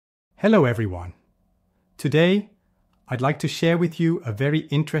Hello everyone. Today, I'd like to share with you a very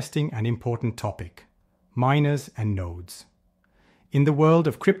interesting and important topic, miners and nodes. In the world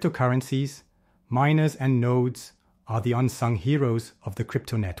of cryptocurrencies, miners and nodes are the unsung heroes of the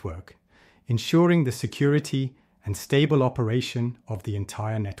crypto network, ensuring the security and stable operation of the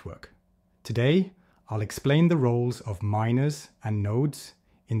entire network. Today, I'll explain the roles of miners and nodes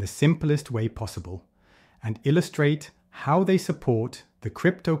in the simplest way possible and illustrate how they support the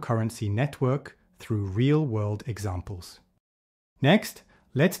cryptocurrency network through real-world examples. Next,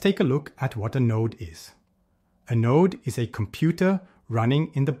 let's take a look at what a node is. A node is a computer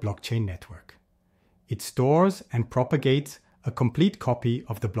running in the blockchain network. It stores and propagates a complete copy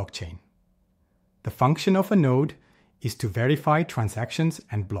of the blockchain. The function of a node is to verify transactions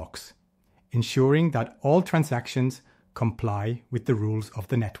and blocks, ensuring that all transactions comply with the rules of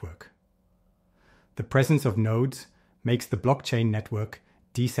the network. The presence of nodes makes the blockchain network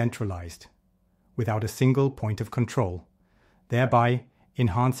decentralized, without a single point of control, thereby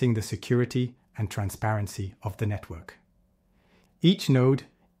enhancing the security and transparency of the network. Each node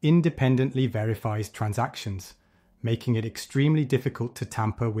independently verifies transactions, making it extremely difficult to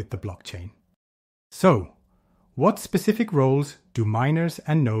tamper with the blockchain. So, what specific roles do miners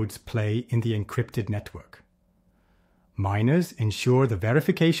and nodes play in the encrypted network? Miners ensure the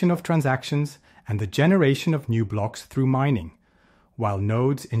verification of transactions and the generation of new blocks through mining, while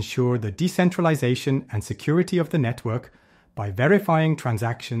nodes ensure the decentralization and security of the network by verifying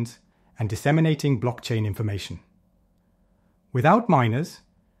transactions and disseminating blockchain information. Without miners,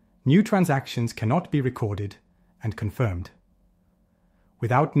 new transactions cannot be recorded and confirmed.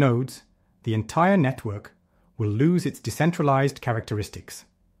 Without nodes, the entire network will lose its decentralized characteristics.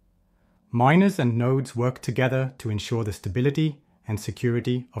 Miners and nodes work together to ensure the stability and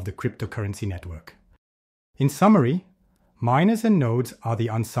security of the cryptocurrency network. In summary, miners and nodes are the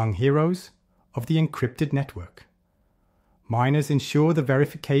unsung heroes of the encrypted network. Miners ensure the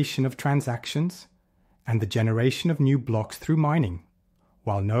verification of transactions and the generation of new blocks through mining,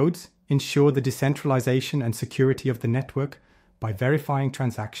 while nodes ensure the decentralization and security of the network by verifying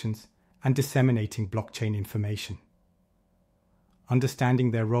transactions and disseminating blockchain information.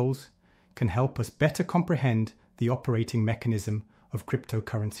 Understanding their roles can help us better comprehend the operating mechanism of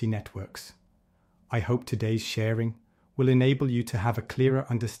cryptocurrency networks. I hope today's sharing will enable you to have a clearer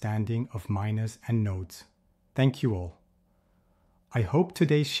understanding of miners and nodes. Thank you all. I hope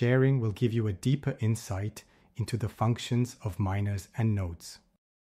today's sharing will give you a deeper insight into the functions of miners and nodes.